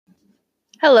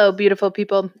Hello, beautiful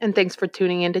people, and thanks for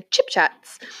tuning in to Chip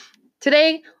Chats.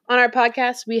 Today on our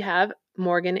podcast, we have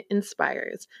Morgan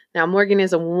Inspires. Now, Morgan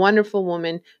is a wonderful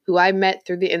woman who I met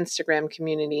through the Instagram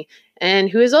community and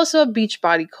who is also a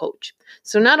Beachbody coach.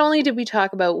 So not only did we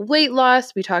talk about weight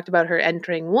loss, we talked about her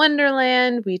entering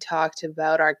Wonderland, we talked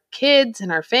about our kids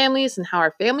and our families and how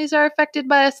our families are affected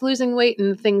by us losing weight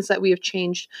and the things that we have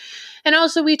changed. And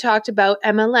also we talked about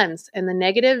MLMs and the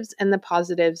negatives and the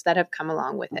positives that have come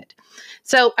along with it.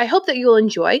 So I hope that you'll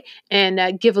enjoy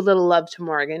and give a little love to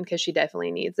Morgan because she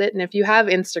definitely needs it. And if you have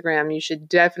Instagram, you should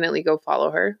definitely go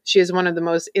follow her. She is one of the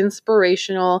most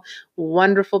inspirational,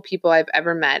 wonderful people I've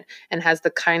ever met and has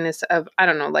the kindness of, I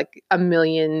don't know, like a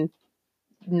million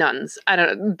nuns. I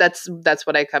don't know. That's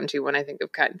what I come to when I think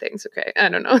of kind things. Okay. I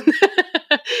don't know.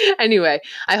 Anyway,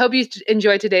 I hope you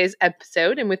enjoy today's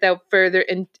episode. And without further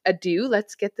ado,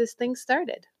 let's get this thing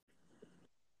started.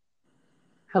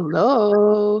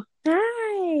 Hello.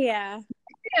 Hi.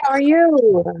 How are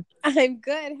you? I'm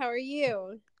good. How are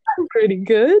you? I'm pretty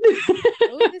good.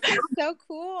 Oh, this is so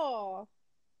cool.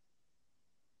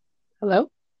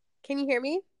 Hello? Can you hear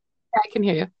me? Yeah, I can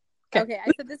hear you. Okay.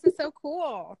 I said this is so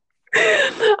cool.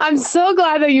 I'm so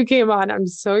glad that you came on. I'm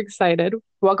so excited.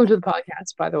 Welcome to the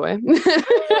podcast, by the way.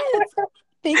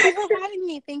 Thank you for having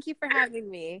me. Thank you for having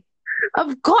me.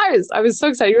 Of course. I was so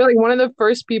excited. You're like one of the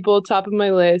first people top of my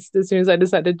list as soon as I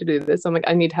decided to do this. I'm like,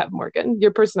 I need to have Morgan.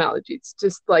 Your personality, it's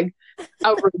just like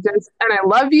outrageous. And I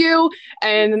love you.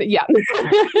 And yeah.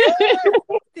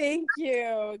 Thank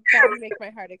you. That would make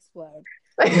my heart explode.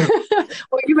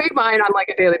 Well, you make mine on like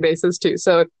a daily basis too.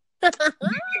 So you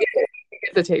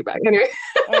get the take back. Anyway.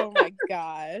 Oh my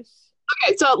gosh.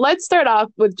 Okay, so let's start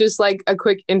off with just like a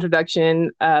quick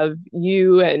introduction of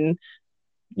you and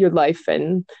your life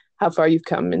and how far you've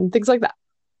come and things like that.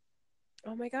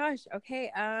 Oh my gosh.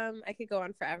 Okay. I could go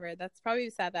on forever. That's probably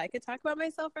sad that I could talk about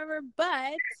myself forever,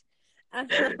 but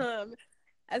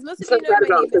as most of you know,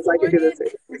 my name is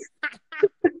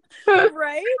Morgan.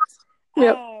 Right?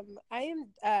 Yep. I am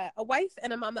a wife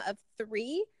and a mama of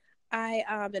 3. I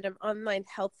am an online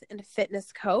health and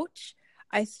fitness coach.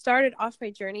 I started off my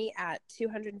journey at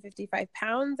 255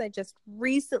 pounds. I just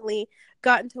recently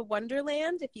got into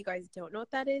Wonderland. If you guys don't know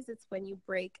what that is, it's when you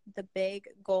break the big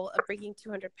goal of breaking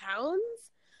 200 pounds.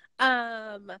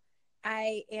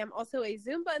 I am also a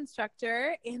Zumba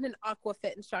instructor and an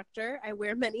Aquafit instructor. I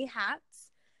wear many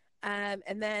hats. And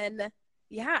then,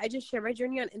 yeah, I just share my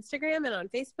journey on Instagram and on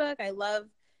Facebook. I love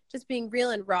just being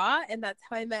real and raw. And that's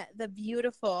how I met the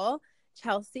beautiful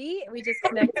Chelsea. We just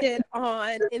connected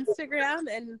on Instagram,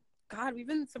 and God, we've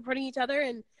been supporting each other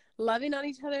and loving on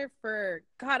each other for,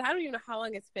 God, I don't even know how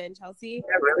long it's been, Chelsea.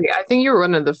 Yeah, really. I think you're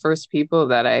one of the first people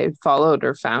that I followed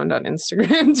or found on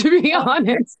Instagram, to be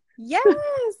honest. Yes,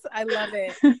 I love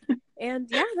it. And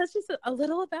yeah, that's just a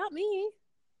little about me.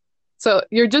 So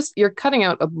you're cutting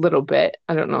out a little bit.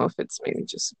 I don't know if it's maybe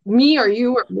just me or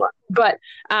you or what, but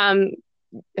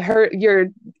your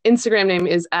Instagram name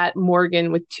is at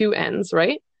Morgan with 2 N's,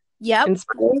 right? Yep.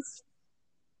 Inspires?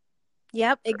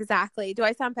 Yep, exactly. Do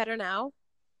I sound better now?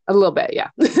 A little bit, yeah.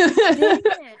 Dang it.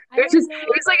 It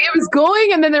was like it was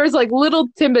going, and then there was like little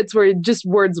tidbits where just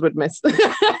words would miss. Gosh,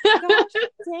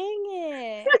 dang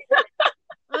it.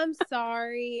 I'm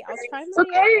sorry. I'll try my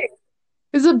okay.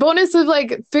 It's a bonus of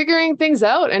like figuring things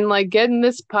out and like getting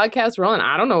this podcast rolling.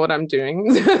 I don't know what I'm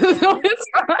doing. So it's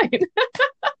fine.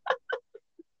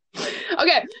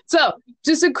 Okay, so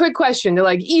just a quick question to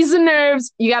like ease the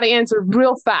nerves. You got to answer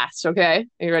real fast, okay?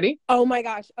 Are you ready? Oh my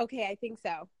gosh. Okay, I think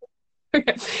so.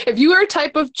 Okay. If you were a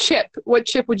type of chip, what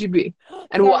chip would you be?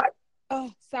 And why? Oh,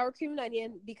 sour cream and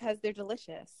onion because they're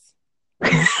delicious.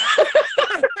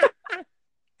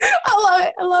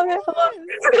 I love it.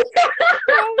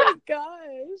 Oh my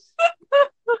gosh.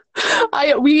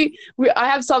 I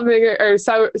have salt and vinegar or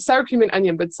sour cream and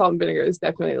onion, but salt and vinegar is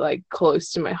definitely like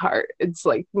close to my heart. It's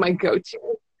like my go-to.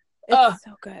 It's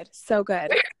so good. So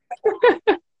good.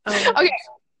 Okay.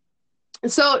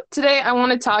 So today I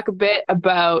want to talk a bit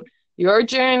about your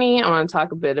journey. I want to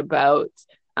talk a bit about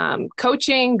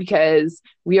coaching because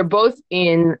we are both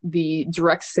in the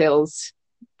direct sales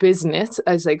business,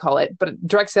 as they call it, but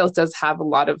direct sales does have a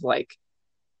lot of like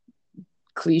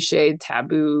cliche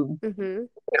taboo. You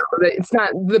know, it's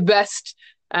not the best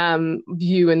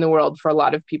view in the world for a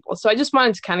lot of people. So I just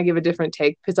wanted to kind of give a different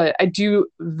take because I do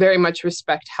very much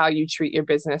respect how you treat your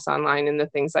business online and the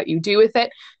things that you do with it.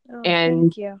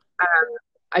 And thank you.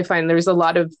 I find there's a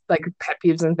lot of like pet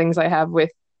peeves and things I have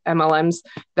with MLMs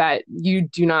that you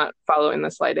do not follow in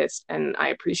the slightest. And I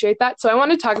appreciate that. So I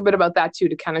want to talk a bit about that too,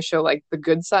 to kind of show like the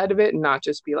good side of it and not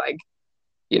just be like,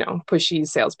 you know, pushy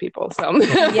salespeople. So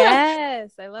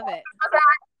yes, I love it.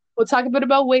 we'll talk a bit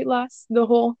about weight loss, the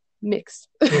whole mix.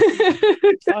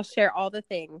 I'll share all the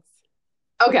things.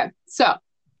 Okay, so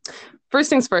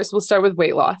first things first, we'll start with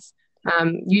weight loss.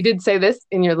 You did say this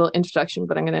in your little introduction,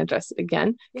 but I'm going to address it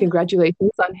again. Yeah.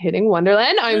 Congratulations on hitting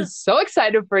Wonderland. I'm so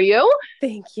excited for you.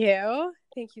 Thank you.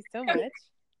 Thank you so much.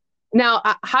 Now,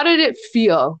 how did it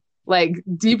feel? Like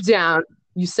deep down,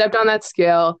 you stepped on that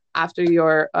scale after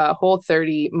your whole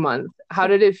 30 month. How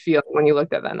did it feel when you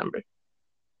looked at that number?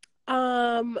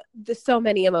 There's so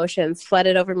many emotions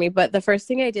flooded over me, but the first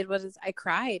thing I did was I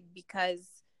cried because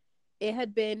it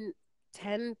had been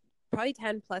probably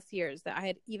 10 plus years that I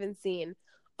had even seen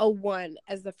a 1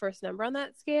 as the first number on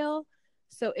that scale.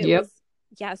 So it was,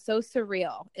 so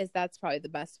surreal. That's probably the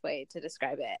best way to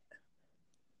describe it.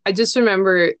 I just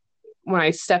remember when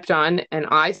I stepped on and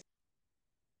I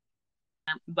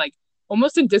like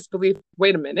almost in disbelief.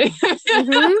 Wait a minute.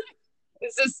 Mm-hmm.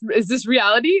 Is this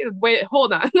reality? Wait,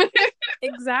 hold on.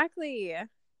 Exactly.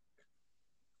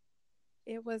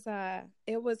 It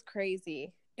was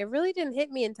crazy. It really didn't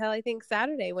hit me until I think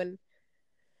Saturday when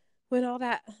all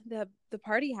that the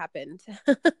party happened.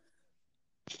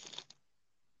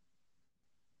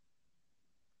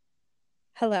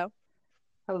 Hello.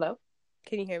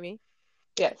 Can you hear me?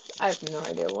 Yes, I have no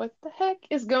idea what the heck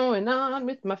is going on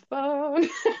with my phone.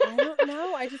 I don't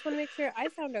know. I just want to make sure I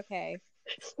sound okay.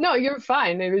 No, you're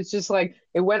fine. It was just like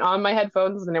it went on my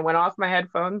headphones and it went off my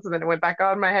headphones and then it went back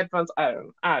on my headphones. I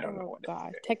don't know what.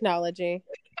 God, technology.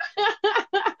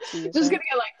 Just gonna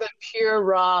get like the pure,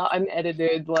 raw,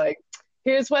 unedited, like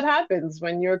here's what happens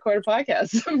when you record a podcast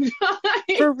sometimes.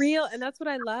 For real, and that's what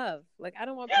I love. Like I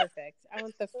don't want perfect. I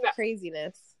want the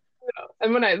craziness. No.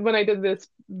 And when I did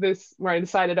this where I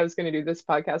decided I was going to do this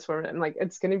podcast format, and like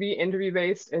it's going to be interview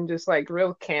based and just like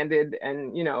real candid,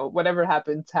 and whatever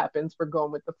happens. We're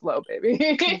going with the flow,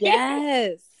 baby.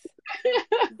 Yes.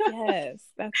 Yes,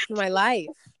 that's my life.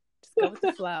 Just go with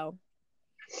the flow.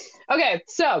 Okay,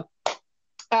 so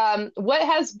what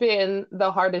has been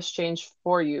the hardest change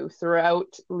for you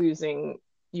throughout losing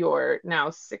your now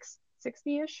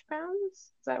 60-ish pounds?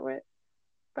 Is that what?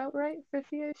 About right?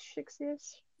 50-ish,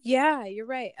 60-ish? Yeah, you're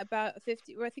right. About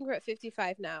 50. I think we're at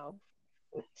 55 now.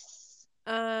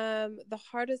 The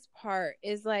hardest part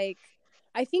is like,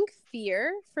 I think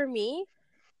fear for me,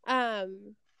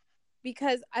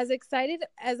 because as excited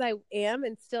as I am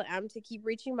and still am to keep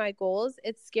reaching my goals,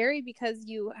 it's scary because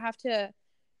you have to,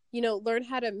 learn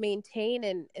how to maintain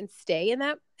and stay in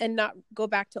that and not go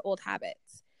back to old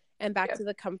habits and back to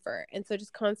the comfort. And so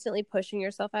just constantly pushing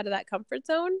yourself out of that comfort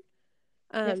zone,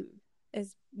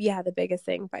 is the biggest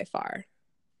thing by far.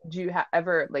 Do you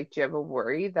ever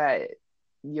worry that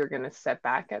you're gonna step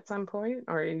back at some point,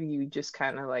 or are you just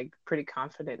kind of like pretty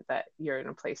confident that you're in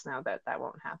a place now that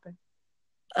won't happen?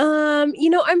 I'm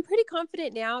pretty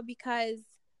confident now because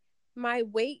my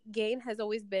weight gain has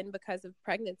always been because of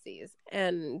pregnancies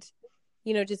and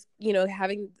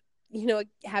having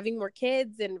more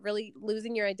kids and really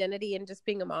losing your identity and just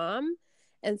being a mom.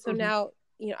 And so now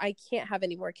I can't have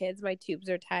any more kids. My tubes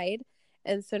are tied.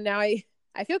 And so now I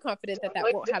feel confident that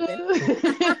won't happen.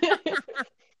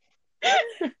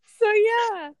 So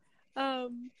yeah.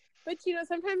 But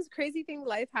sometimes crazy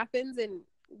life happens and,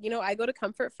 I go to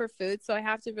comfort for food. So I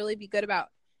have to really be good about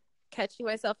catching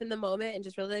myself in the moment and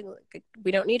just really,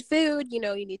 we don't need food. You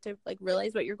need to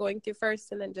realize what you're going through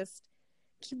first and then just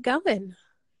keep going.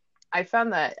 I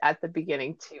found that at the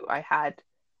beginning too, I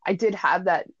did have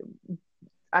that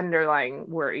underlying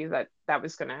worry that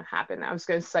was going to happen. I was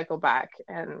going to cycle back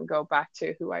and go back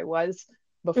to who I was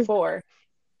before.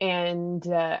 And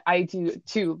I do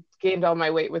too, gained all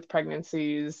my weight with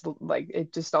pregnancies. Like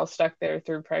it just all stuck there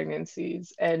through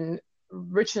pregnancies. And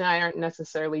Rich and I aren't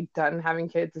necessarily done having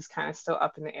kids. It's kind of still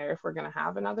up in the air if we're going to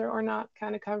have another or not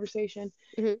kind of conversation.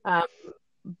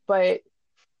 But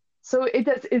so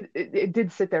it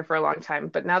did sit there for a long time.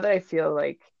 But now that I feel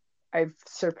like I've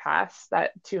surpassed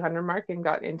that 200 mark and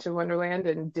got into Wonderland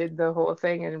and did the whole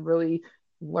thing and really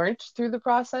learned through the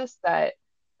process that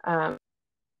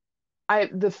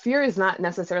the fear is not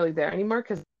necessarily there anymore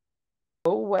because I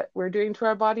know what we're doing to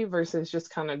our body versus just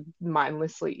kind of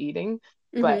mindlessly eating.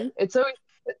 But it's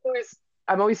always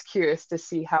I'm always curious to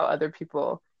see how other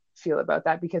people feel about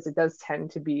that because it does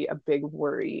tend to be a big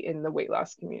worry in the weight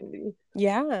loss community.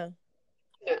 Yeah.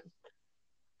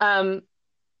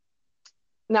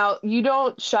 Now, you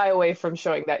don't shy away from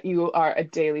showing that you are a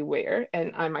daily weigher,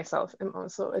 and I myself am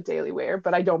also a daily weigher,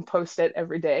 but I don't post it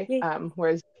every day,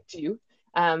 whereas you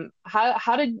do.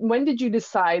 When did you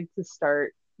decide to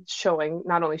start showing,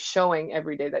 not only showing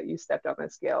every day that you stepped on the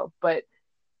scale, but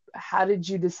how did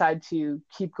you decide to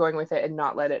keep going with it and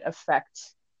not let it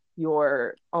affect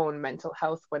your own mental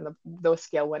health when the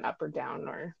scale went up or down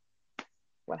or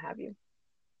what have you?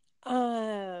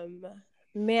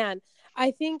 Man,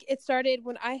 I think it started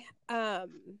when I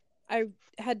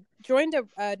had joined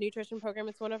a nutrition program.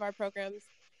 It's one of our programs.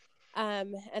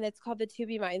 And it's called the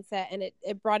 2B mindset, and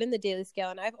it brought in the daily scale.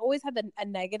 And I've always had a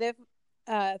negative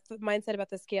mindset about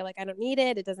the scale. Like, I don't need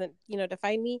it. It doesn't,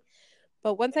 define me.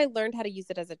 But once I learned how to use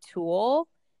it as a tool,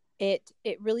 it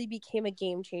really became a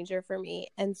game changer for me.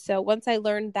 And so once I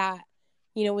learned that,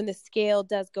 when the scale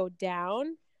does go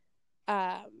down,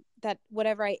 that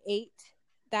whatever I ate,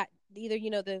 that either,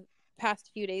 the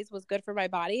past few days was good for my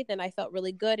body, then I felt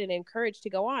really good and encouraged to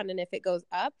go on. And if it goes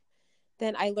up,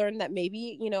 then I learned that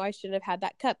maybe, I shouldn't have had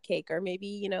that cupcake, or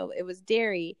maybe, it was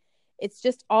dairy. It's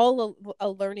just all a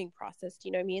learning process. Do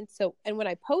you know what I mean? So, and when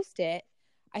I post it,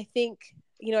 I think,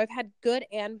 I've had good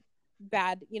and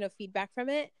bad, feedback from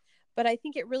it, but I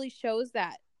think it really shows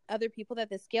that other people that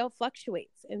the scale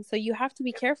fluctuates. And so you have to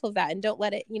be careful of that and don't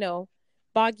let it,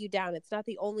 bog you down. It's not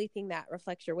the only thing that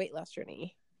reflects your weight loss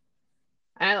journey.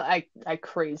 I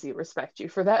crazy respect you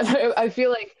for that. I feel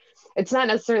like it's not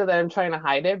necessarily that I'm trying to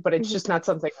hide it, but it's just not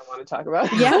something I want to talk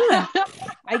about. Yeah,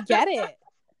 I get it.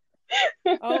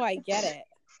 Oh, I get it.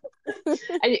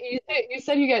 And you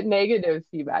said you get negative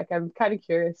feedback. I'm kind of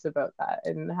curious about that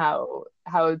and how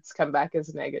it's come back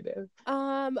as negative.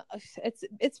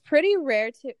 It's pretty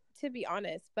rare to be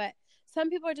honest, but some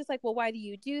people are just like, well, why do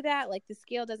you do that? Like, the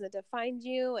scale doesn't define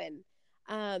you.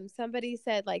 And somebody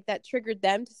said like that triggered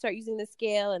them to start using the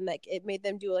scale, and like it made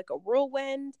them do like a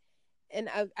whirlwind. And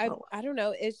I don't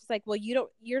know. It's just like, well,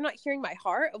 you're not hearing my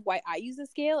heart of why I use the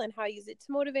scale and how I use it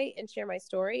to motivate and share my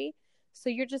story. So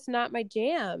you're just not my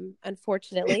jam,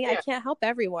 unfortunately. I can't help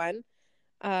everyone.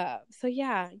 So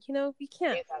yeah, you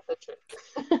can't.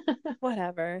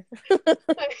 Whatever.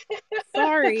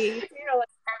 Sorry. Like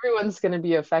everyone's going to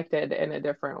be affected in a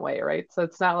different way, right? So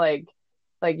it's not like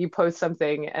you post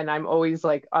something and I'm always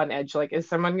like on edge. Like, is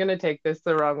someone going to take this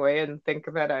the wrong way and think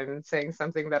that I'm saying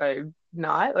something that I'm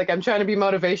not? Like, I'm trying to be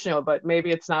motivational, but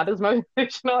maybe it's not as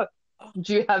motivational.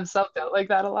 Do you have self-doubt like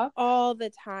that a lot? All the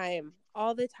time.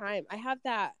 I have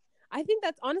that. I think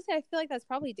that's honestly, I feel like that's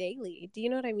probably daily. Do you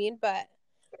know what I mean? But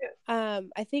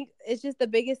I think it's just the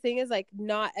biggest thing is like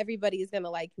not everybody is going to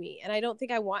like me. And I don't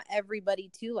think I want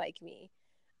everybody to like me.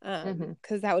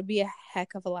 Because that would be a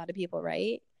heck of a lot of people,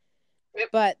 right? Yep.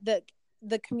 But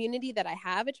the community that I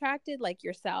have attracted, like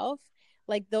yourself,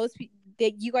 like those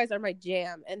you guys are my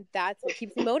jam, and that's what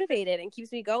keeps me motivated and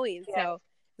keeps me going. Yeah. So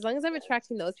as long as I'm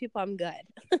attracting those people, I'm good.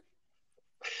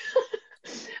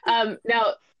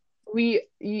 Now we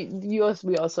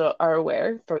also are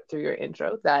aware through your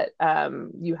intro that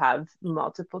you have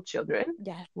multiple children.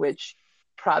 Yeah. Which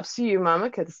props to you, Mama,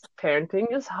 because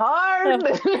parenting is hard.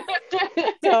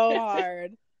 So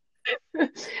hard.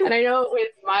 And I know with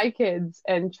my kids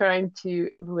and trying to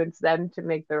influence them to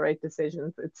make the right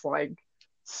decisions, it's like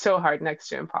so hard, next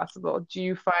to impossible. Do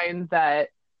you find that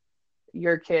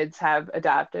your kids have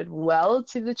adapted well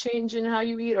to the change in how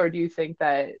you eat, or do you think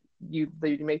that you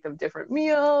make them different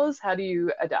meals? How do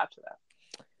you adapt to that?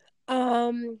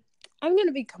 I'm going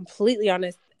to be completely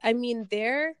honest. I mean,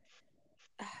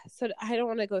 so I don't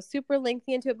want to go super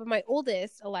lengthy into it, but my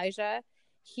oldest, Elijah,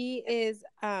 he is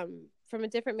from a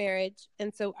different marriage.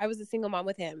 And so I was a single mom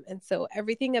with him. And so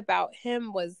everything about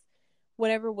him was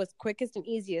whatever was quickest and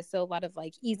easiest. So a lot of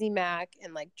like Easy Mac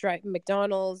and like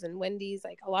McDonald's and Wendy's,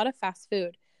 like a lot of fast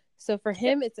food. So for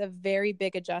him, it's a very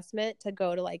big adjustment to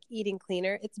go to like eating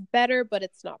cleaner. It's better, but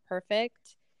it's not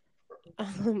perfect.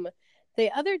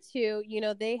 The other two,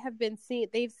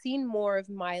 they've seen more of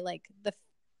my like the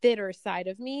fitter side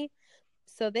of me.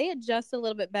 So they adjust a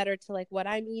little bit better to like what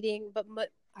I'm eating, but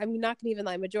I'm not gonna even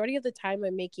lie. Majority of the time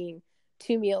I'm making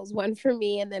 2 meals, one for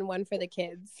me and then one for the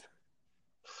kids.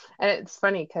 And it's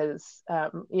funny because,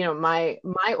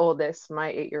 my oldest,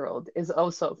 my 8-year-old, is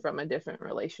also from a different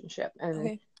relationship.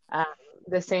 And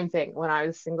the same thing, when I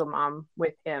was a single mom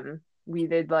with him, we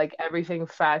did like everything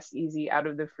fast, easy, out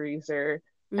of the freezer.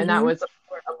 Mm-hmm. And that was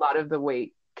where a lot of the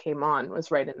weight came on,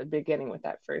 was right in the beginning with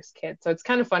that first kid. So it's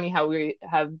kind of funny how we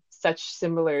have such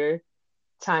similar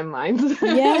timelines.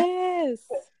 Yes.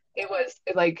 It was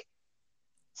like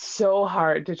so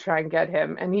hard to try and get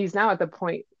him. And he's now at the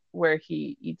point where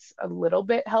he eats a little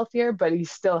bit healthier, but he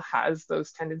still has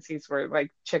those tendencies where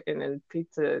like chicken and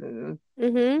pizza and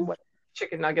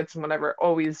chicken nuggets and whatever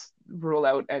always rule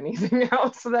out anything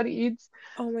else that he eats.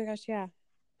 Oh my gosh, yeah.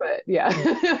 But yeah.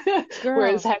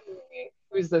 Whereas Henry,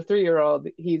 who's the 3-year-old,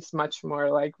 he's much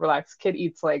more like relaxed. Kid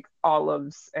eats like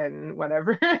olives and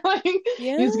whatever. Like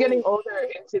Yeah. he's getting older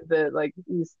into the like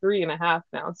he's 3.5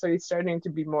 now, so he's starting to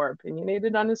be more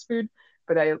opinionated on his food.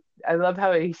 But I love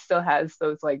how he still has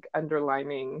those like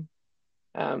underlining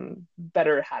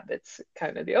better habits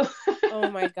kind of deal. Oh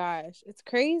my gosh, it's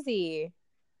crazy.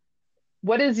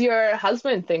 What does your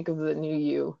husband think of the new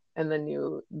you and the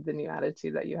new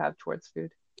attitude that you have towards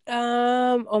food?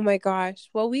 Oh my gosh.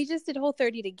 Well, we just did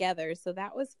Whole30 together, so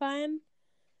that was fun.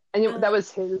 And Um, that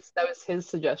was his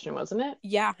suggestion, wasn't it?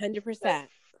 yeah, 100%. Yeah.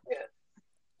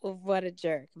 What a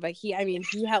jerk. But I mean,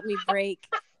 he helped me break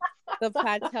the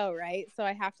plateau, right? So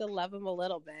I have to love him a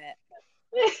little bit.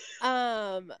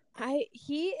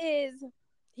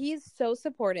 He's so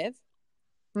supportive.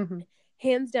 Mm-hmm.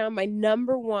 Hands down, my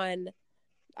number one,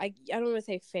 I don't want to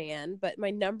say fan, but my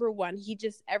number one, he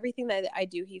just, everything that I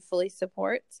do, he fully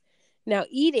supports. Now,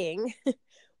 eating,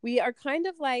 we are kind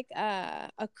of like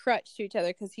a crutch to each other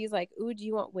because he's like, ooh, do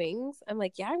you want wings? I'm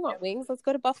like, yeah, I want wings. Let's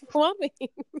go to Buffalo Wild Wings.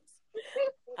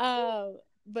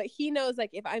 But he knows like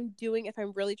if I'm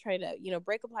really trying to,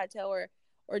 break a plateau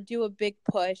or do a big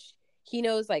push, he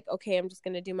knows like, okay, I'm just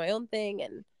going to do my own thing.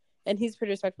 And he's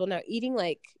pretty respectful. Now eating,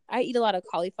 like I eat a lot of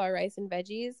cauliflower rice and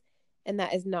veggies, and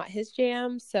that is not his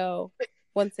jam. So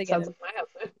once again, Sounds like my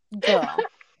husband. girl,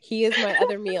 he is my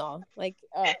other meal. Like,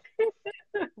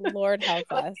 Lord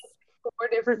help us. 4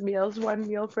 different meals, one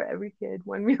meal for every kid,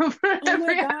 one meal for Oh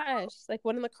every. my gosh. Like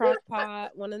one in the crock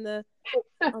pot, one on the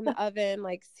oven.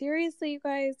 Like seriously, you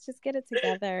guys, just get it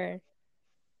together.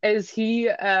 Is he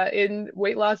in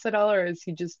weight loss at all, or has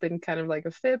he just been kind of like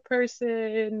a fit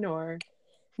person, or?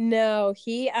 No,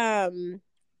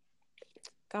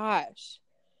 gosh,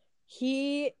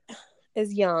 he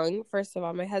is young. First of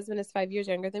all, my husband is 5 years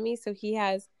younger than me, so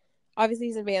obviously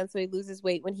he's a man, so he loses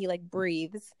weight when he like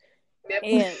breathes. Yep.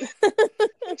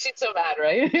 And She's so bad,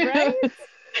 right? right?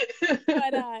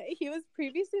 But he was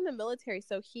previously in the military,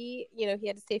 so he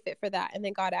had to stay fit for that and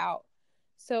then got out.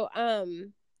 So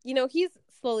he's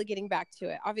slowly getting back to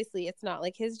it. Obviously, it's not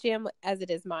like his jam as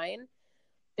it is mine.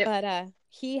 Yep. But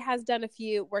he has done a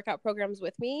few workout programs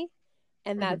with me,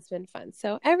 and that's been fun.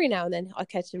 So every now and then I'll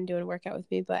catch him doing a workout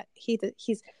with me, but he's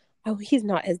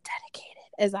not as dedicated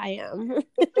as I am.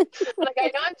 Like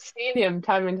I know I've seen him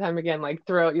time and time again, like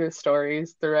throughout your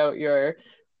stories, throughout your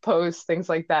posts, things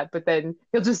like that. But then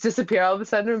he'll just disappear all of a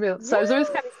sudden. So I was always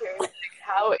kind of curious, like,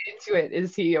 how into it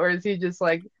is he, or is he just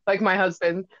like my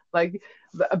husband, like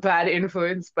a bad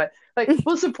influence? But like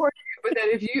we'll support you. But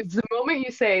then the moment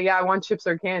you say, yeah, I want chips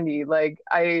or candy, like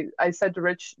I said to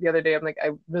Rich the other day, I'm like, I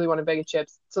really want a bag of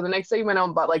chips. So the next day he went out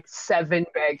and bought like 7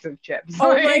 bags of chips. Oh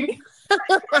like,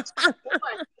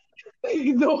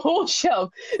 the whole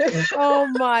shelf. Oh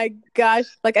my gosh.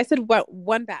 Like I said,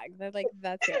 one bag. They're like,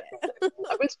 that's it.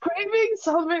 I was craving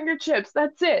salt and vinegar chips.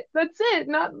 That's it.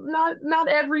 Not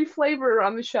every flavor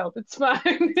on the shelf. It's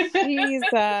fine.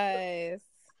 Jesus.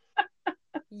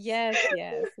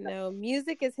 Yes. No,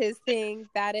 music is his thing.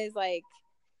 That is like,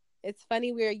 it's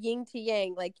funny. We're yin to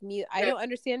yang. Like, I don't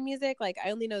understand music. Like, I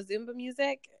only know Zumba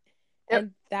music. Yep.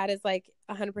 And that is like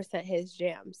 100% his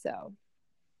jam. So.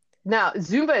 Now,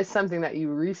 Zumba is something that you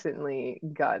recently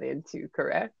got into,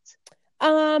 correct?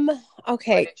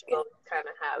 Okay. Did you kind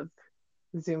of have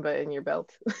Zumba in your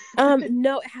belt?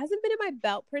 No, it hasn't been in my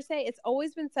belt per se. It's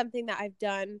always been something that I've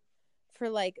done for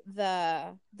like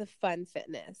the fun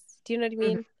fitness. Do you know what I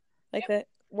mean? Mm-hmm. Like the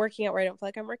working out where I don't feel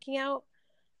like I'm working out.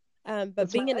 But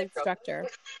that's being an instructor.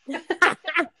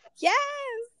 Yes.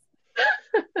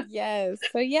 Yes.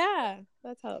 So yeah,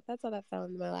 that's how that fell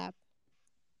into my lap.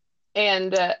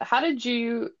 And how did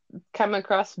you come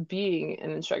across being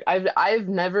an instructor? I've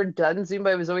never done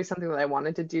Zumba. It was always something that I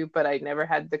wanted to do, but I never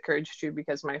had the courage to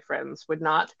because my friends would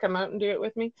not come out and do it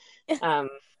with me.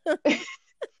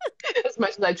 As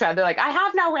much as I tried, they're like, I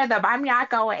have no rhythm. I'm not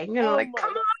going. And I'm like, come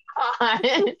on.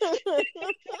 I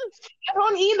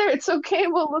don't either. It's okay.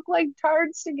 We'll look like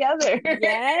tards together.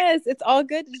 Yes, it's all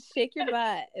good. Just shake your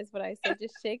butt is what I say.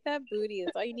 Just shake that booty.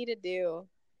 That's all you need to do.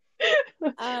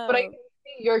 But I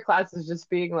see your class is just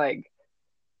being like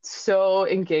so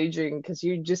engaging because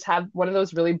you just have one of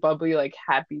those really bubbly, like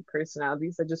happy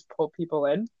personalities that just pull people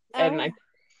in. And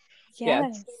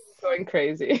it's going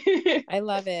crazy. I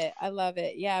love it.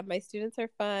 Yeah, my students are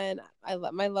fun. I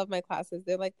love my classes.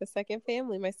 They're like the second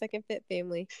family, my second fit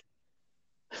family.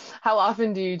 How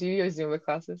often do you do your Zumba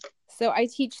classes? So I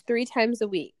teach 3 times a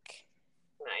week.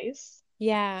 Nice.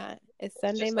 Yeah, it's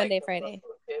Sunday, Monday, like Friday.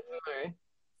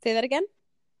 Say that again?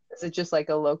 Is it just like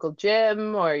a local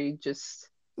gym, or you just?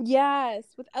 Yes,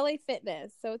 with LA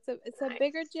Fitness. So it's a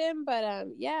bigger gym, but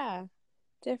yeah.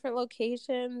 different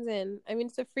locations, and I mean,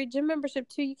 it's a free gym membership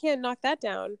too. You can't knock that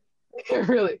down.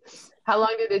 Really. How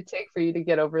long did it take for you to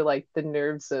get over like the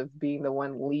nerves of being the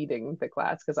one leading the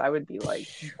class? Because I would be like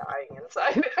dying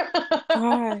inside.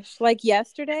 Gosh, like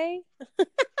yesterday.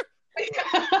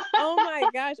 Oh my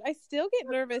gosh, I still get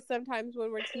nervous sometimes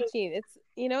when we're teaching. It's,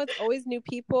 it's always new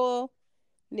people,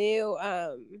 new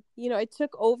I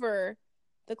took over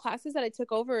the classes that I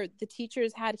took over. The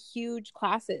teachers had huge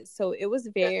classes, so it was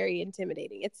very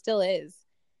intimidating. It still is.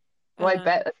 Well, I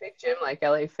bet a big gym like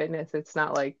LA Fitness, it's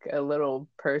not like a little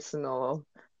personal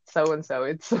so and so.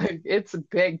 It's like it's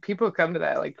big. People come to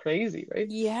that like crazy, right?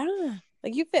 Yeah.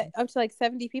 Like you fit up to like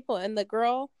 70 people. And the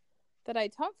girl that I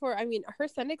taught for, I mean, her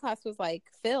Sunday class was like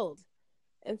filled.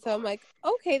 And so I'm like,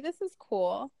 okay, this is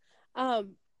cool.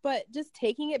 But just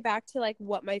taking it back to like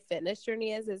what my fitness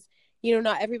journey is,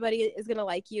 not everybody is going to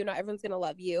like you. Not everyone's going to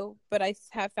love you. But I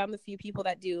have found the few people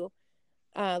that do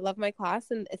love my class,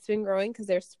 and it's been growing because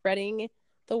they're spreading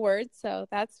the word. So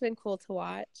that's been cool to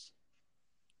watch.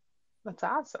 That's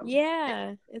awesome.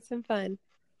 Yeah, it's been fun.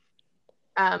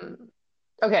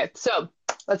 Okay, so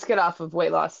let's get off of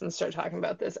weight loss and start talking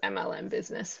about this MLM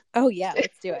business. Oh yeah,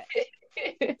 let's do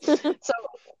it. So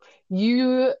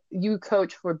you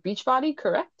coach for Beachbody,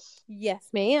 correct? Yes,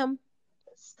 ma'am.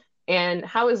 And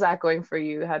how is that going for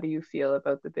you? How do you feel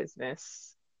about the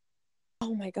business?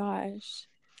 Oh my gosh.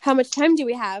 How much time do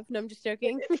we have? No, I'm just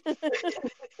joking.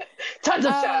 Tons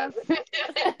of time.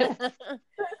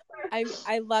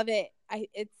 I love it.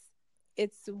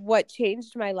 It's what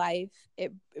changed my life.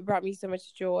 It brought me so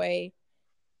much joy.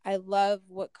 I love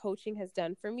what coaching has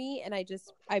done for me, and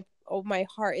my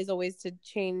heart is always to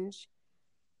change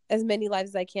as many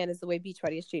lives as I can, as the way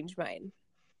Beachbody has changed mine.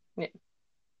 Yeah.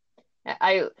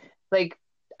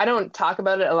 I don't talk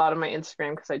about it a lot on my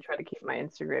Instagram because I try to keep my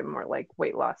Instagram more like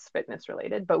weight loss fitness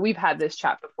related, but we've had this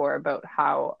chat before about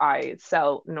how I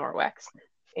sell Norwex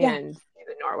and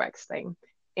the Norwex thing.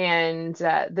 And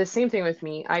the same thing with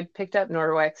me. I picked up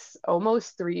Norwex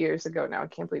almost 3 years ago now. I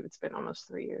can't believe it's been almost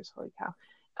 3 years. Holy cow.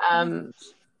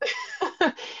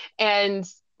 And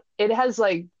it has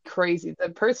like crazy. The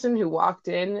person who walked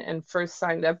in and first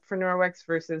signed up for Norwex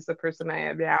versus the person I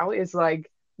am now is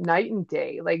like night and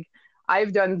day. Like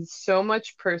I've done so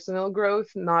much personal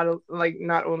growth, not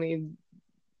only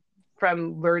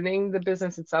from learning the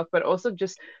business itself, but also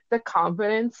just the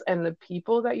confidence and the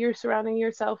people that you're surrounding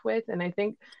yourself with. And I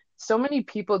think so many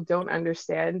people don't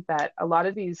understand that a lot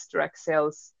of these direct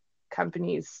sales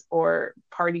companies or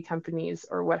party companies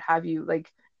or what have you,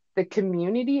 like the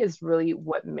community is really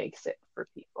what makes it for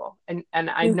people. And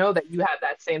I know that you have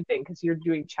that same thing because you're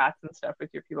doing chats and stuff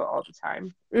with your people all the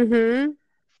time.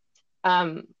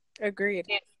 Agreed.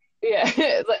 Yeah.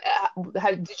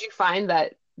 Did you find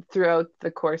that throughout the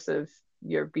course of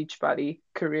your Beachbody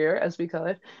career, as we call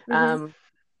it,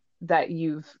 that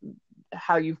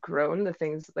how you've grown, the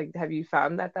things, like, have you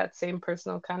found that same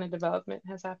personal kind of development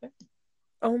has happened?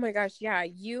 Oh my gosh, yeah,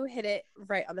 you hit it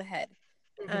right on the head.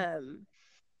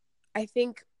 I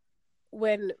think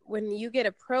when you get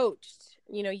approached,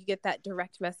 you get that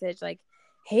direct message like,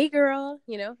 hey girl,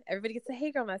 everybody gets a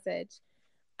hey girl message.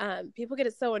 People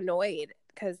get so annoyed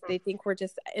because they think we're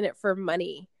just in it for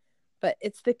money, but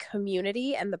it's the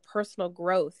community and the personal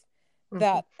growth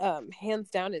that hands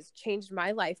down has changed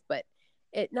my life. But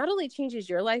it not only changes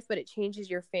your life, but it changes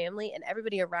your family and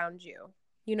everybody around you.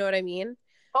 You know what I mean?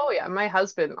 Oh yeah. My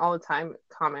husband all the time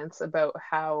comments about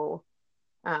how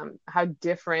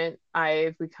different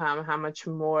I've become, how much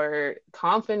more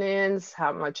confidence,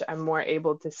 how much I'm more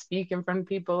able to speak in front of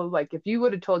people. Like if you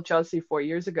would have told Chelsea 4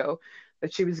 years ago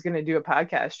that she was going to do a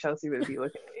podcast, Chelsea would be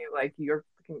looking at you like, you're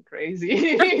fucking crazy.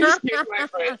 Excuse my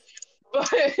French. But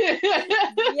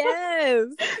yes.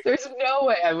 There's no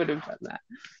way I would have done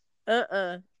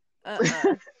that.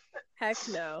 Heck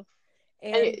no.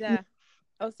 And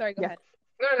oh, sorry, go ahead.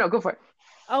 No, go for it.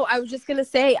 Oh, I was just going to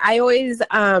say, I always,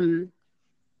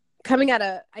 coming out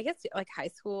of, I guess, like high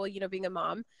school, being a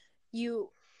mom, you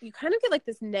kind of get like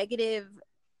this negative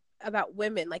about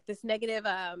women, like this negative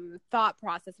thought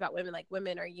process about women, like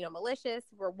women are, malicious,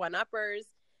 we're one-uppers.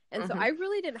 And so I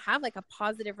really didn't have like a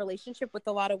positive relationship with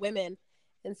a lot of women.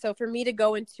 And so for me to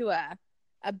go into a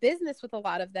business with a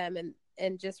lot of them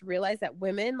and just realize that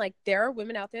women, like there are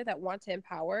women out there that want to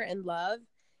empower and love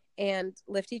and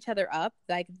lift each other up,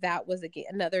 like that was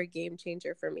another game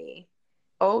changer for me.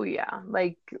 Oh yeah,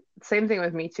 like same thing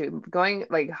with me too. Going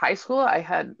like high school, I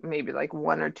had maybe like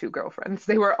 1 or 2 girlfriends.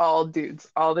 They were all dudes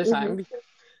all the time because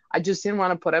I just didn't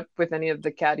want to put up with any of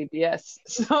the catty BS.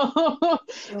 So,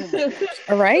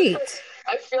 all right.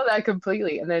 I feel that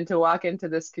completely. And then to walk into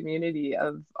this community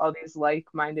of all these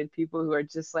like-minded people who are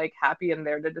just like happy and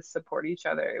there to just support each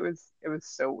other. It was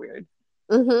so weird.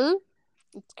 Mm-hmm.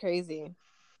 It's crazy.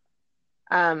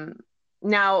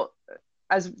 Now,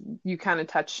 as you kind of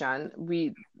touched on,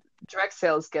 direct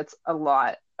sales gets a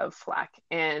lot of flack.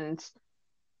 And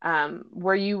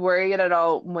were you worried at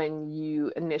all when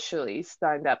you initially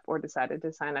signed up or decided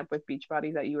to sign up with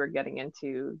Beachbody that you were getting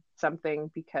into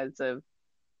something because of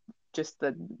just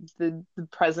the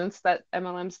presence that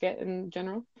MLMs get in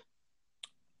general?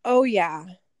 Oh yeah.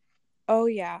 Oh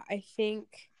yeah. I think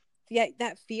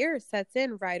that fear sets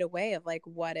in right away of like,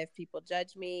 what if people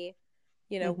judge me?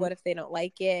 What if they don't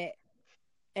like it?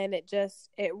 And it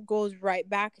goes right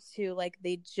back to like,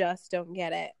 they just don't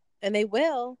get it. And they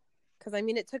will. Because I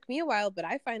mean, it took me a while, but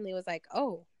I finally was like,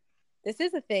 oh, this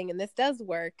is a thing and this does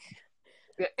work.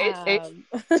 It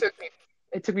took me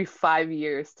it took me 5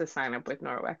 years to sign up with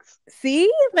Norwex.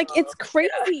 See, like it's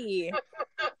crazy.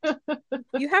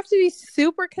 You have to be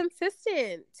super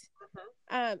consistent.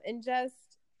 And just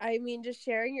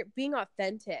sharing being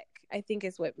authentic, I think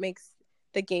is what makes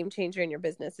the game changer in your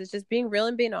business. Is just being real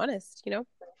and being honest,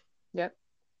 Yep.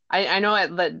 I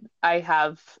know that I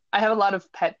have a lot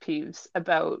of pet peeves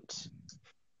about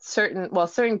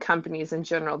certain companies in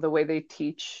general, the way they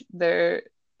teach their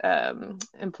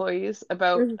employees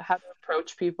about how to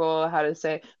approach people, how to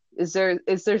say, is there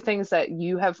things that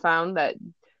you have found that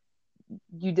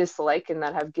you dislike and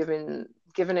that have given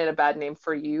it a bad name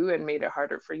for you and made it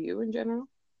harder for you in general?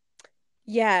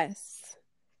 Yes.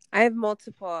 I have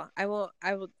multiple. I will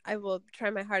try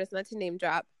my hardest not to name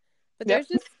drop. But there's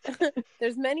just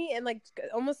there's many, and like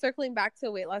almost circling back to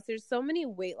weight loss, there's so many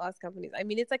weight loss companies. I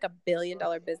mean, it's like $1 billion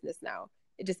business now.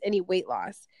 It just any weight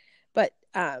loss. But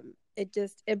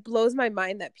it blows my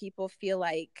mind that people feel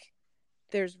like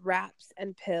there's wraps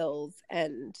and pills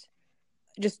and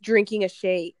just drinking a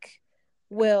shake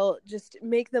will just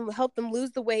help them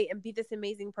lose the weight and be this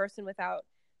amazing person without,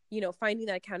 finding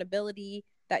that accountability,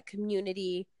 that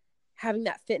community, having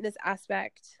that fitness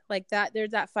aspect like that.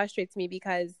 That frustrates me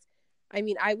because I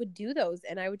mean, I would do those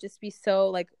and I would just be so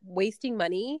like wasting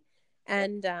money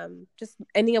and just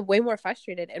ending up way more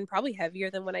frustrated and probably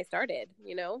heavier than when I started,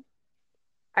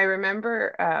 I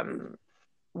remember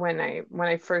when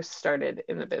I first started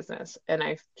in the business and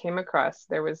I came across,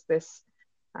 there was this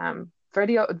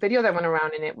video that went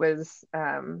around, and it was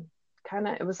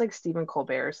it was like Stephen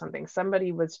Colbert or something.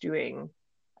 Somebody was doing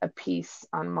a piece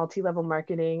on multi-level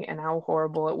marketing and how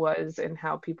horrible it was and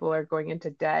how people are going into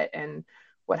debt and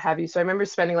what have you. So I remember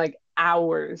spending like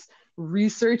hours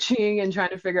researching and trying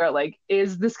to figure out, like,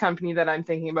 is this company that I'm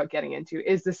thinking about getting into,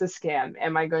 is this a scam?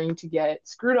 Am I going to get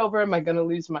screwed over? Am I going to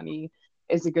lose money?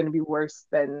 Is it going to be worse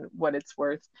than what it's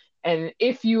worth? And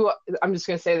I'm just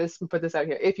going to say this and put this out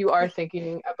here. If you are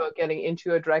thinking about getting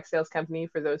into a direct sales company,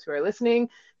 for those who are listening,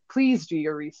 please do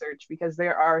your research, because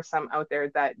there are some out there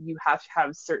that you have to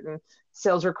have certain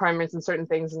sales requirements and certain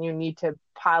things, and you need to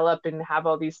pile up and have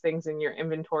all these things in your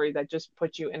inventory that just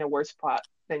put you in a worse spot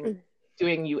than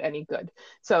doing you any good.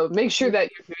 So make sure that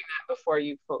you're doing that before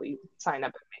you fully sign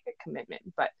up and make a commitment.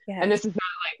 And this is not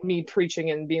like me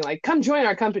preaching and being like, come join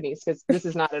our companies, because this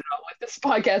is not at all what this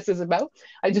podcast is about.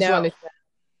 I just wanted to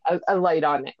shed a light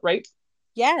on it, right?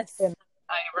 Yes. And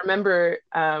I remember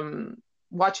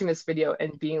watching this video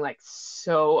and being like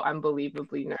so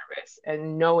unbelievably nervous,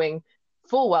 and knowing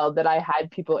full well that I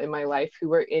had people in my life who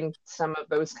were in some of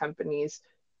those companies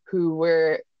who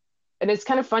were, and it's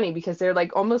kind of funny because they're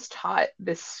like almost taught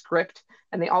this script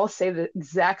and they all say the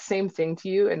exact same thing to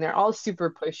you, and they're all super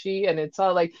pushy, and it's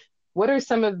all like, what are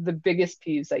some of the biggest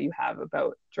peeves that you have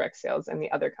about direct sales and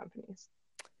the other companies?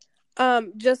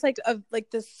 Just like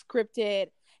the scripted,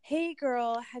 hey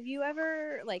girl, have you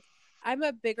ever like, I'm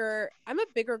a bigger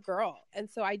girl, and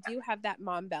so I do have that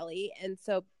mom belly, and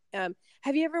so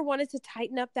have you ever wanted to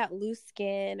tighten up that loose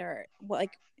skin, or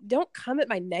like, don't come at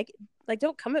my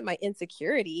don't come at my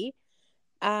insecurity.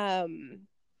 Oh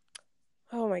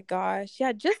my gosh,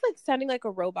 yeah, just like sounding like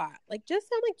a robot, like just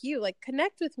sound like you, like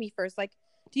connect with me first, like,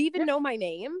 do you even know my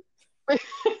name? Do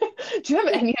you have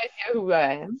any idea who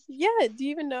I am? Yeah, do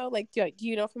you even know, like, do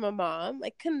you know from a mom?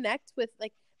 Like, connect with,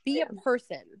 like, be a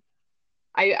person.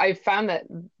 I found that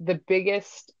the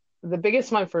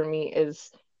biggest one for me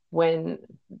is when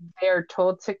they're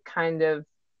told to kind of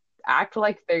act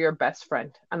like they're your best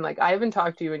friend. I'm like, I haven't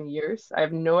talked to you in years. I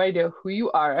have no idea who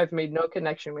you are. I've made no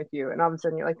connection with you. And all of a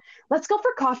sudden you're like, let's go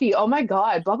for coffee. Oh my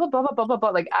God, blah, blah, blah, blah, blah, blah, blah.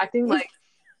 Like acting like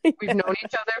we've known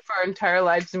each other for our entire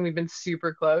lives and we've been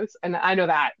super close. And I know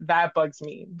that bugs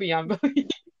me beyond belief.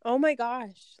 Oh my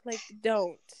gosh. Like,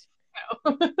 don't.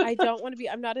 No. I don't want to be,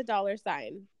 I'm not a dollar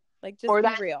sign. Like, just Or be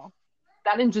real.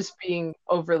 that and just being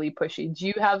overly pushy. Do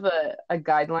you have a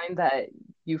guideline that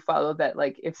you follow that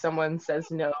like if someone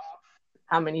says no,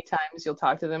 how many times you'll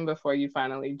talk to them before you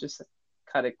finally just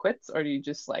cut it quits, or do you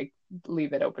just like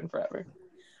leave it open forever?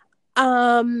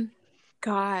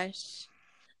 Gosh.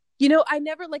 I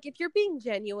never like if you're being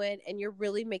genuine and you're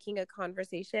really making a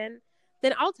conversation,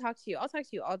 then I'll talk to you. I'll talk to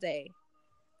you all day.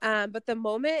 But the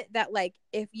moment that like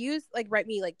if you like write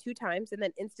me like 2 times and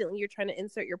then instantly you're trying to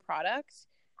insert your product,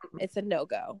 it's a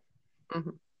no-go. Mm-hmm.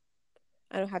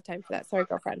 I don't have time for that. Sorry,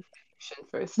 girlfriend.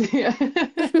 First, yeah.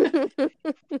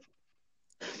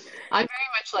 I'm very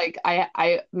much like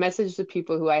I message the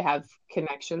people who I have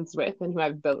connections with and who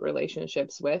I've built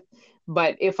relationships with.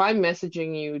 But if I'm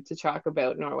messaging you to talk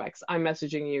about Norwex, I'm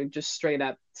messaging you just straight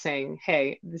up saying,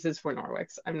 "Hey, this is for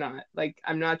Norwex." I'm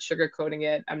not sugarcoating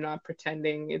it. I'm not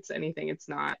pretending it's anything it's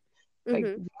not. Like we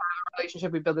have a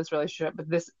relationship, we build this relationship, but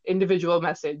this individual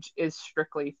message is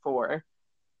strictly for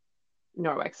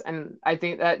Norwex. And I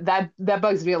think that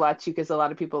bugs me a lot too, because a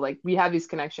lot of people like we have these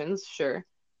connections, sure,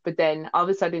 but then all of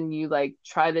a sudden you like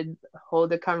try to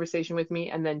hold a conversation with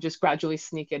me and then just gradually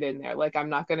sneak it in there. Like I'm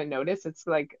not gonna notice. It's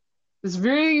like this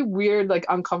very weird, like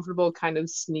uncomfortable kind of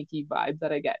sneaky vibe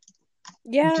that I get.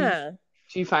 Yeah.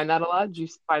 Do you find that a lot? Do you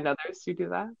find others who do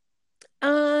that?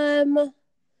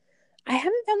 I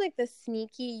haven't found like the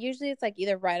sneaky. Usually it's like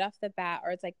either right off the bat or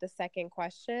it's like the second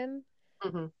question.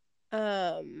 Mm-hmm.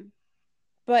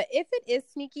 But if it is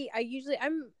sneaky,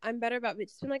 I'm better about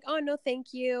just being like, oh no,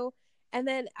 thank you. And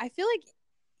then I feel like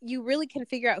you really can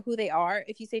figure out who they are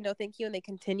if you say no thank you and they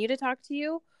continue to talk to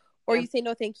you, or you say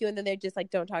no thank you and then they're just like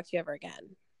don't talk to you ever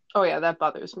again. Oh yeah, that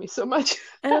bothers me so much.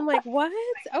 And I'm like, what?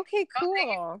 Okay,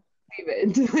 cool. Leave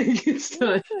it. Like, it's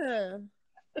not... Yeah.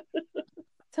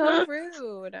 So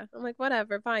rude. I'm like,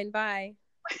 whatever, fine, bye.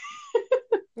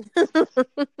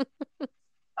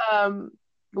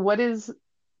 What is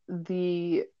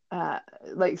the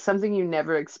like something you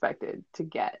never expected to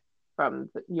get from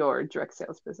your direct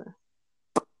sales business?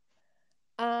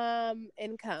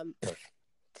 Income.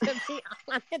 To be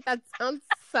honest, that sounds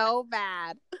so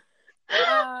bad. But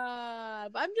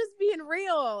I'm just being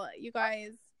real, you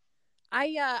guys.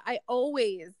 I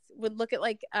always would look at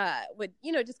like would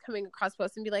just coming across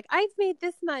posts and be like, I've made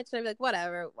this much, and I'd be like,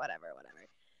 whatever.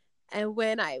 And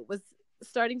when I was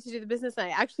starting to do the business, I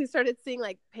actually started seeing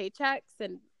like paychecks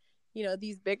and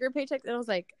these bigger paychecks, and I was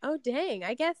like, oh dang,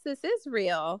 I guess this is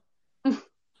real.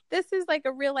 This is like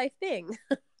a real life thing.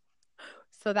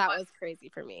 So that was crazy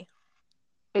for me.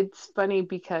 It's funny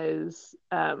because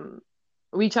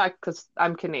we talk because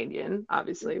I'm Canadian,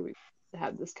 obviously we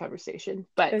had this conversation,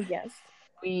 but yes,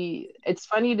 it's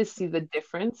funny to see the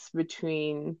difference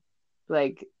between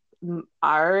like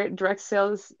our direct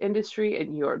sales industry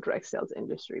and your direct sales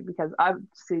industry, because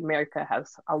obviously America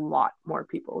has a lot more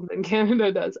people than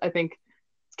Canada does. I think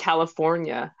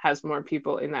California has more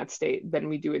people in that state than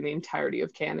we do in the entirety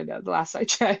of Canada, the last I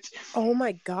checked. Oh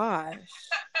my gosh.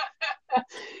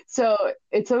 So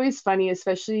it's always funny,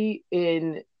 especially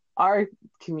in our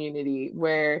community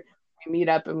where we meet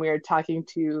up and we're talking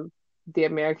to the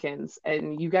Americans,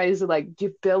 and you guys are like,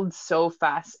 you build so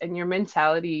fast and your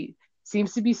mentality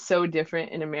seems to be so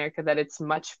different in America, that it's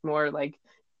much more like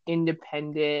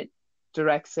independent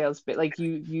direct sales, but like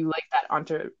you like that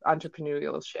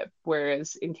entrepreneurship,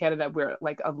 whereas in Canada we're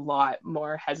like a lot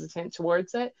more hesitant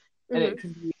towards it, and it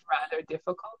can be rather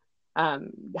difficult.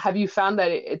 Have you found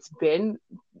that it's been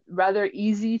rather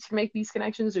easy to make these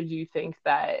connections, or do you think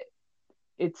that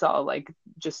it's all like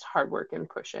just hard work and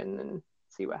pushing and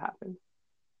see what happens?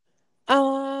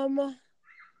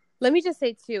 Let me just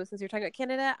say too, since you're talking about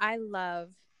Canada, I love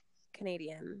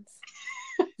Canadians.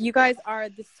 You guys are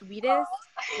the sweetest,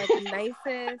 like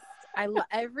nicest.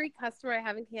 Every customer I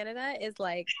have in Canada is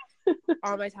like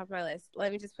on my top of my list.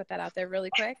 Let me just put that out there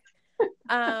really quick.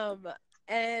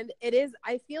 And it is,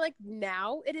 I feel like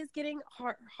now it is getting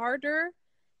harder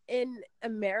in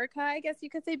America, I guess you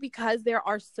could say, because there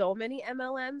are so many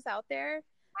MLMs out there.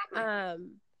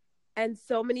 And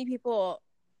so many people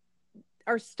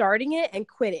are starting it and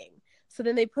quitting. So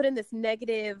then they put in this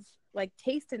negative like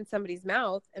taste in somebody's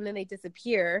mouth, and then they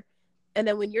disappear. And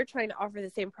then when you're trying to offer the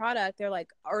same product, they're like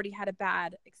already had a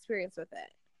bad experience with it.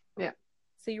 Yeah.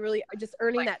 So you really are just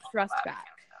earning that trust back.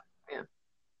 Yeah.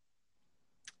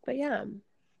 But yeah,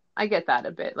 I get that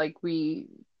a bit. Like we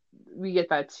get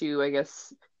that too, I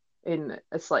guess, in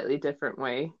a slightly different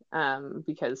way,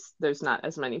 because there's not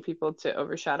as many people to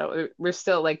overshadow. We're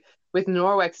still like with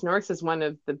Norwex is one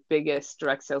of the biggest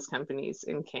direct sales companies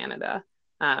in Canada.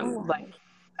 Like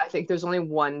I think there's only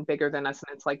one bigger than us,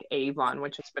 and it's like Avon,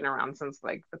 which has been around since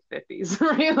like the 50s.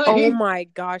 Really? Oh my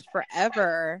gosh,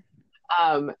 forever.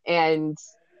 And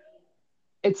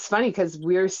it's funny because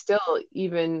we're still,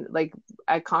 even like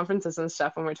at conferences and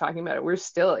stuff, when we're talking about it, we're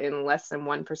still in less than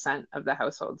 1% of the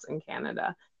households in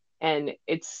Canada. And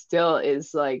it still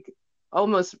is like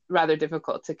almost rather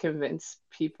difficult to convince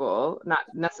people, not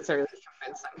necessarily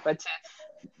convince them, but to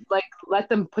like let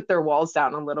them put their walls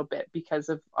down a little bit because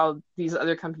of all these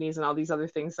other companies and all these other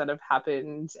things that have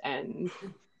happened and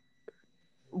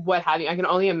what have you. I can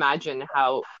only imagine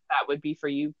how that would be for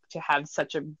you to have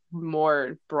such a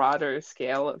more broader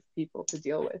scale of people to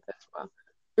deal with as well.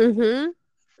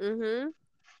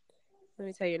 Let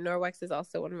me tell you, Norwex is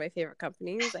also one of my favorite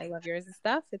companies. I love yours and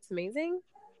stuff. It's amazing.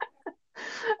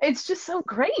 It's just so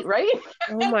great, right?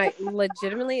 Oh my,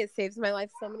 legitimately, it saves my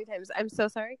life so many times. I'm so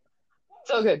sorry.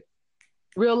 So good.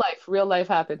 Real life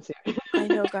happens here. I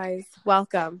know, guys.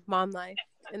 Welcome, mom life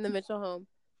in the Mitchell home.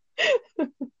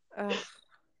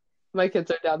 My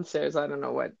kids are downstairs. I don't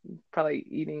know what, probably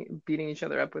beating each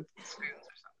other up with spoons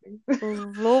or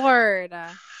something. Lord,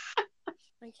 I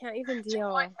can't even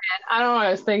deal. I don't know what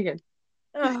I was thinking.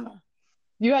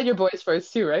 You had your boys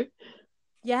first too, right?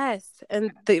 Yes,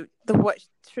 and the what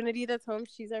Trinity that's home,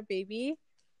 she's our baby.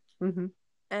 Mm-hmm.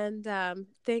 And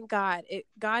thank God,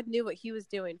 God knew what he was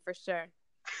doing for sure.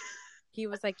 He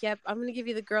was like, "Yep, I'm gonna give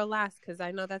you the girl last because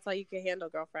I know that's all you can handle,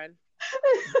 girlfriend."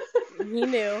 He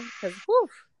knew because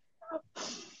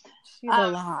she's a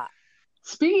lot.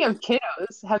 Speaking of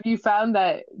kiddos, have you found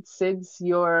that since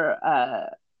your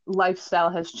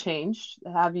lifestyle has changed,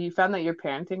 have you found that your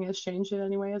parenting has changed in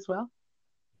any way as well?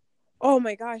 Oh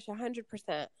my gosh, 100%.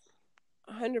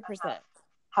 100%.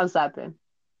 How's that been?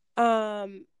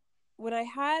 When I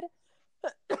had,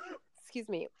 excuse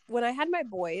me, when I had my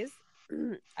boys,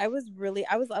 I was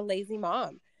a lazy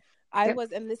mom. I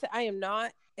was, and I am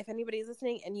not, if anybody's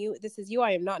listening and this is you,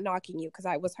 I am not knocking you because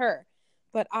I was her.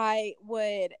 But I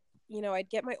would, I'd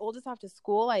get my oldest off to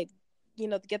school. I'd,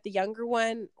 get the younger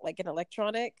one, like an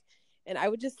electronic, and I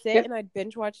would just sit and I'd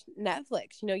binge watch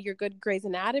Netflix, your good Grey's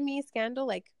Anatomy, Scandal.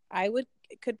 Like I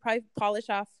could probably polish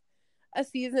off a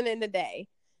season in a day.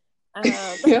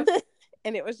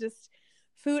 And it was just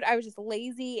food. I was just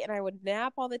lazy and I would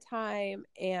nap all the time.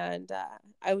 And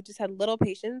I would just had little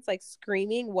patience. Like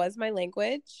screaming was my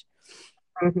language.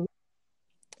 Mm-hmm.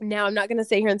 Now I'm not going to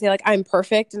sit here and say like I'm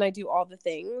perfect and I do all the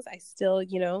things. I still,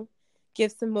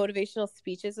 give some motivational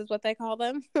speeches is what they call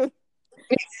them.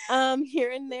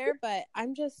 Here and there, but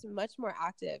I'm just much more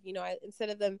active. Instead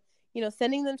of them,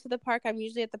 sending them to the park, I'm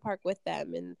usually at the park with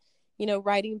them and,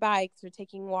 riding bikes or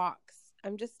taking walks.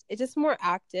 It's just more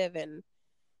active. And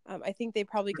I think they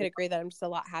probably could agree that I'm just a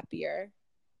lot happier.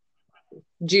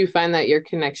 Do you find that your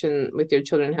connection with your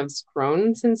children has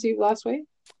grown since you've lost weight?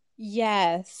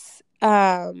 Yes.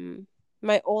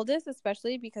 My oldest,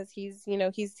 especially because he's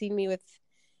seen me with,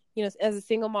 as a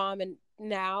single mom and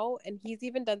he's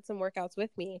even done some workouts with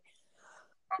me.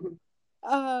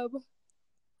 How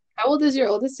old is your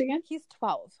oldest again? He's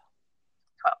 12.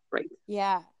 12, right.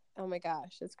 Yeah. Oh my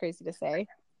gosh. That's crazy to say.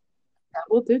 How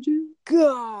old did you?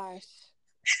 Gosh.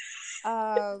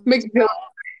 Makes me feel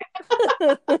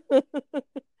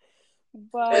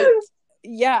but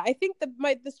yeah, I think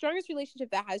the strongest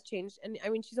relationship that has changed, and I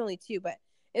mean she's only 2, but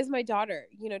is my daughter.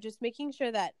 Just making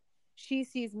sure that she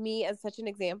sees me as such an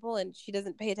example, and she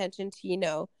doesn't pay attention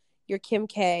to your Kim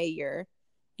K, your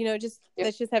just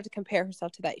let's just have to compare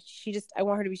herself to that. I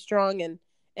want her to be strong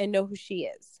and know who she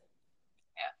is.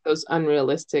 Yeah, those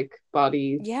unrealistic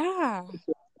bodies. Yeah.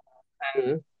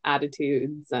 And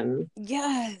attitudes and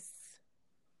yes.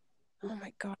 Oh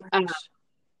my gosh.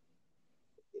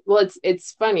 Well,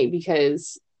 it's funny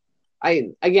because our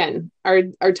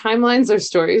timelines, our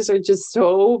stories are just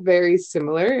so very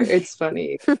similar. It's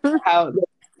funny how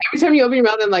every time you open your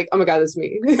mouth, I'm like, oh my God, that's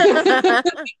me.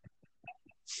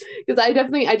 Because I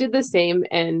did the same.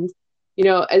 And,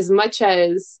 as much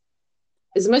as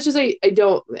I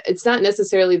don't, it's not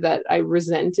necessarily that I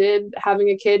resented having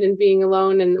a kid and being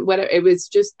alone and whatever. It was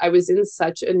just, I was in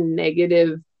such a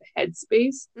negative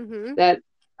headspace that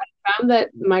I found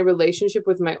that my relationship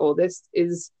with my oldest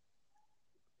is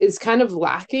kind of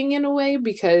lacking in a way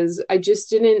because I just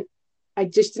didn't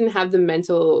have the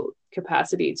mental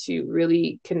capacity to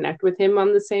really connect with him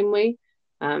on the same way.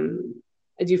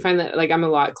 I do find that like I'm a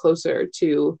lot closer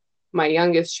to my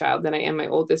youngest child than I am my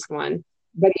oldest one.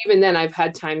 But even then, I've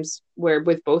had times where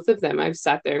with both of them, I've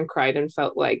sat there and cried and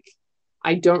felt like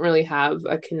I don't really have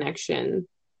a connection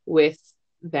with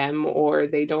them, or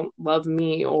they don't love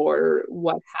me, or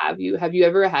what have you. Have you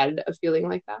ever had a feeling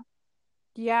like that?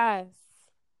 Yes.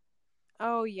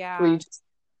 Oh yeah. Where you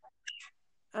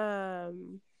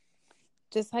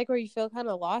just like where you feel kind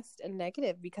of lost and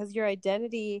negative because your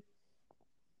identity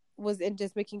was in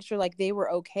just making sure like they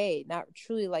were okay, not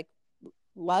truly like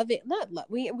loving, not love.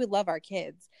 We love our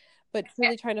kids, but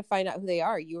truly trying to find out who they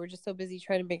are. You were just so busy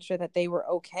trying to make sure that they were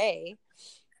okay.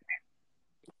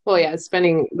 Well, yeah,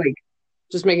 spending like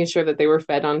just making sure that they were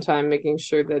fed on time, making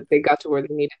sure that they got to where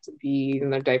they needed to be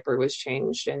and their diaper was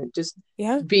changed, and just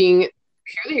being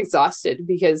purely exhausted,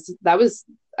 because that was,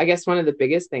 I guess, one of the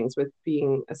biggest things with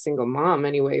being a single mom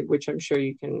anyway, which I'm sure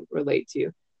you can relate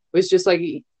to, was just like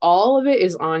all of it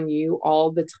is on you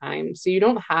all the time. So you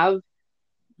don't have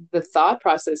the thought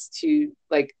process to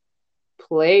like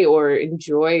play or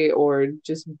enjoy or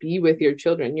just be with your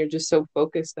children. You're just so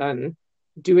focused on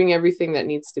doing everything that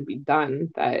needs to be done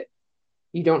that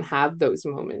you don't have those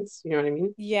moments. You know what I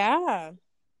mean? Yeah,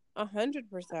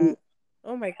 100%.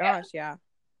 Oh my gosh, yeah.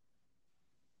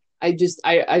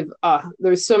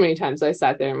 There's so many times I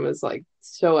sat there and was like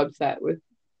so upset with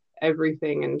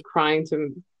everything and crying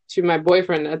to my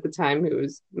boyfriend at the time, who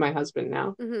was my husband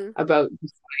now, about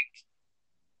just like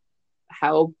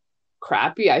how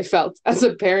crappy I felt as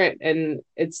a parent. And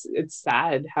it's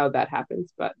sad how that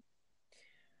happens, but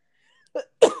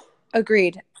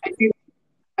agreed.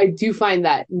 I do find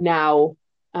that now,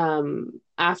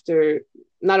 after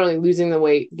not only losing the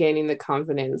weight, gaining the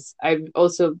confidence, I've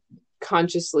also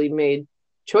consciously made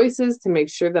choices to make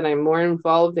sure that I'm more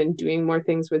involved in doing more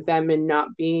things with them and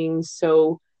not being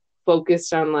so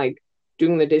focused on like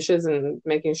doing the dishes and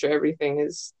making sure everything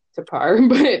is to par,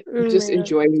 but just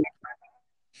enjoying it.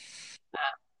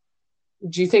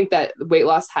 Do you think that weight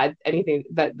loss had anything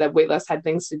that weight loss had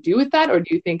things to do with that, or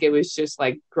do you think it was just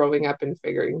like growing up and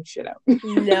figuring shit out?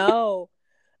 No,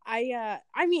 I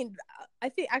mean, I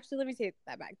think actually, let me take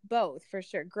that back. Both for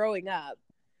sure, growing up,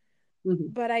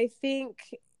 but I think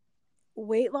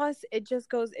weight loss, it just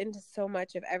goes into so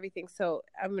much of everything. So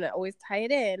I'm gonna always tie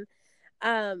it in.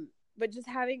 But just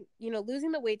having,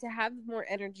 losing the weight to have more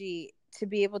energy to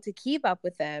be able to keep up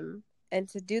with them and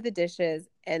to do the dishes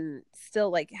and still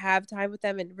like have time with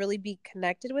them and really be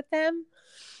connected with them.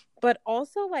 But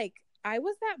also like I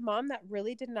was that mom that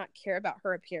really did not care about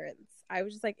her appearance. I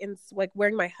was just like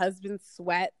wearing my husband's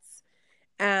sweats,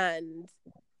 and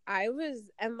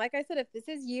and like I said, if this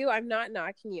is you, I'm not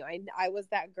knocking you. I was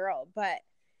that girl. But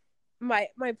my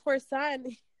poor son,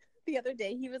 the other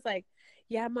day, he was like,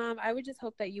 yeah, Mom, I would just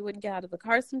hope that you wouldn't get out of the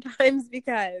car sometimes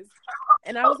because,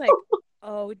 and I was like,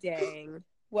 oh, dang.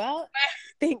 Well,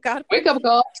 thank God. Wake up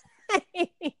call.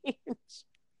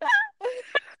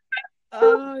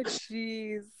 Oh,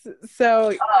 jeez.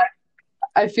 So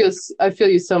I feel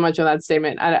you so much on that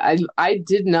statement. I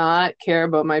did not care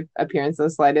about my appearance the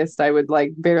slightest. I would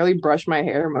like barely brush my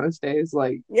hair most days.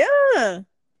 Like, yeah.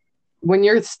 When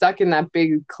you're stuck in that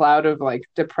big cloud of like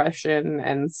depression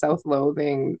and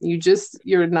self-loathing,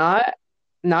 you're not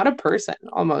a person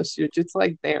almost. You're just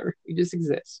like there. You just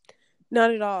exist.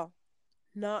 Not at all.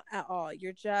 Not at all.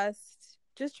 You're just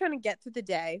trying to get through the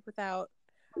day without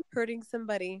hurting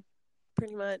somebody,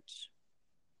 pretty much.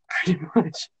 Pretty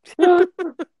much.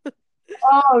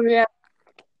 Oh man.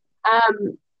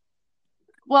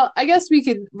 Well, I guess we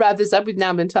could wrap this up. We've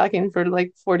now been talking for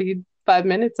like 45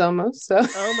 minutes almost. So.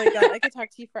 Oh my God, I could talk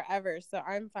to you forever. So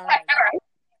I'm fine.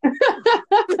 Thank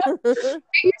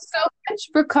you so much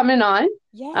for coming on.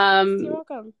 Yeah, you're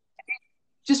welcome.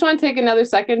 Just want to take another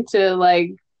second to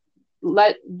like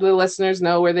let the listeners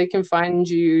know where they can find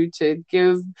you, to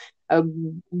give a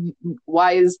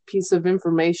wise piece of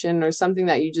information or something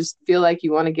that you just feel like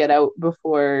you want to get out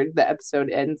before the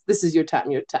episode ends. This is your time.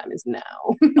 Your time is now.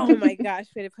 Oh my gosh,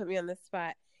 way to put me on the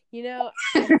spot.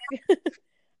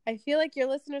 I feel like your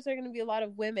listeners are going to be a lot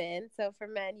of women. So for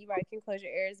men, you might can close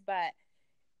your ears. But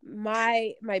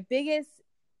my biggest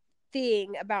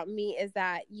thing about me is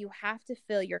that you have to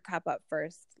fill your cup up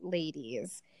first,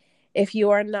 ladies. If you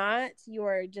are not,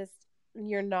 you're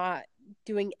not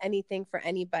doing anything for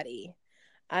anybody.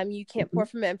 You can't pour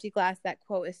from an empty glass. That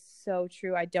quote is so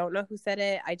true. I don't know who said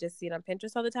it. I just see it on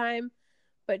Pinterest all the time.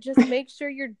 But just make sure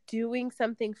you're doing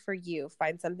something for you.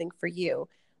 Find something for you.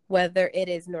 Whether it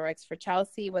is Norwex for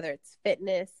Chelsea, whether it's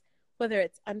fitness, whether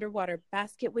it's underwater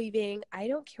basket weaving, I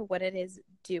don't care what it is,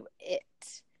 do it.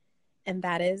 And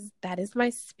that is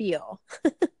my spiel.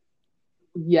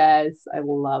 Yes, I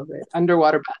love it.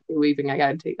 Underwater basket weaving. I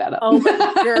gotta take that up. Oh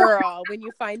my girl, when you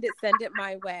find it, send it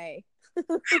my way. We're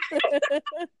gonna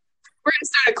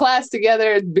start a class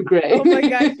together. It'd be great. Oh my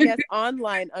gosh, yes,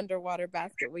 online underwater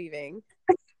basket weaving.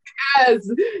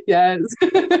 Yes.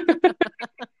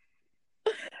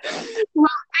 Well,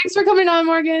 thanks for coming on,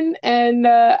 Morgan. And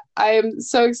I am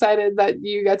so excited that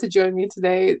you got to join me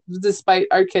today, despite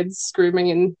our kids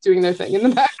screaming and doing their thing in the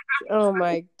background. Oh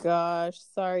my gosh.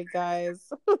 Sorry,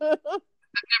 guys.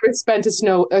 Never spent a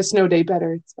snow day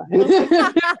better. It's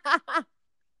fine.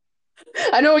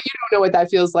 I know you don't know what that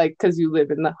feels like because you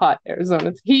live in the hot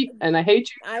Arizona heat, and I hate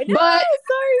you. I But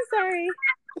know. Sorry.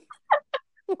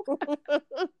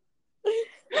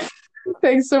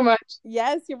 thanks so much.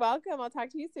 Yes, you're welcome. I'll talk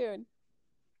to you soon.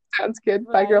 Sounds good.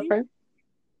 Bye, Bye. girlfriend.